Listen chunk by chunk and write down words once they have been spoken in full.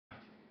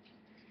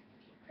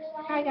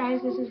Hi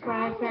guys, this is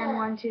Brian Fan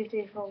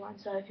 12341.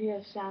 So if you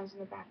have sounds in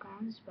the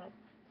backgrounds, but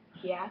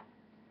yeah,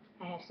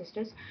 I have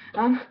sisters.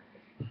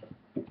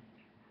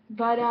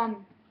 But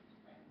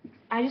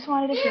I just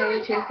wanted to show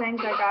you two things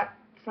I got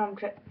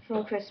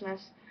for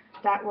Christmas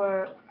that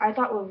I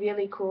thought were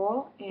really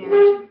cool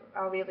and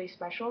are really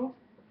special.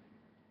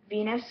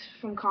 Venus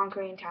from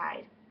Conquering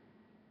Tide.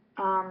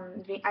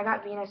 I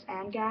got Venus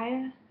and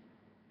Gaia,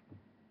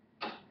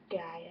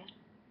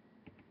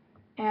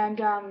 and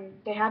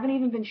they haven't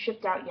even been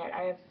shipped out yet.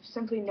 I have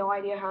simply no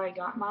idea how I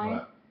got mine.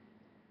 What?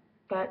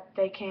 But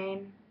they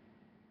came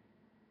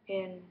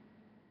in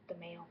the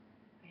mail,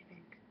 I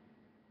think,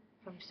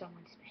 from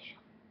someone special.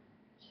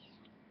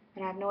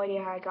 And I have no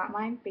idea how I got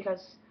mine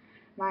because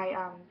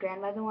my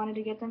grandmother wanted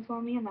to get them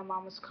for me, and my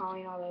mom was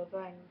calling all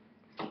over,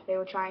 and they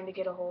were trying to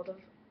get a hold of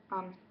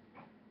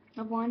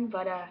one,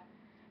 but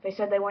they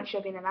said they weren't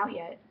shipping them out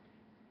yet.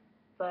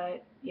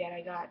 But yet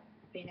I got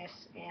Venus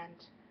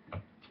and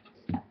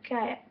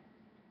okay.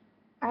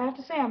 I have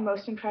to say I'm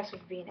most impressed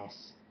with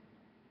Venus.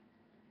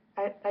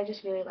 I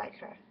just really like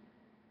her.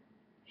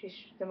 She's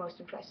the most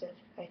impressive,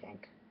 I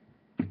think.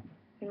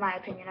 In my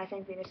opinion, I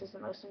think Venus is the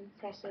most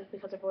impressive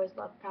because I've always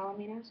loved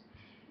Palominos.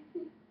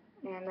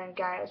 And then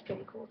Gaia is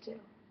pretty cool too.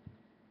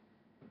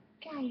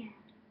 Gaia.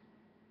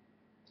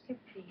 So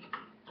pretty.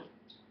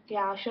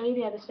 Yeah, I'll show you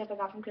the other stuff I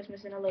got from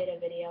Christmas in a later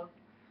video.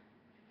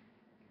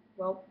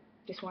 Well,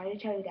 just wanted to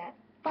tell you that.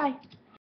 Bye.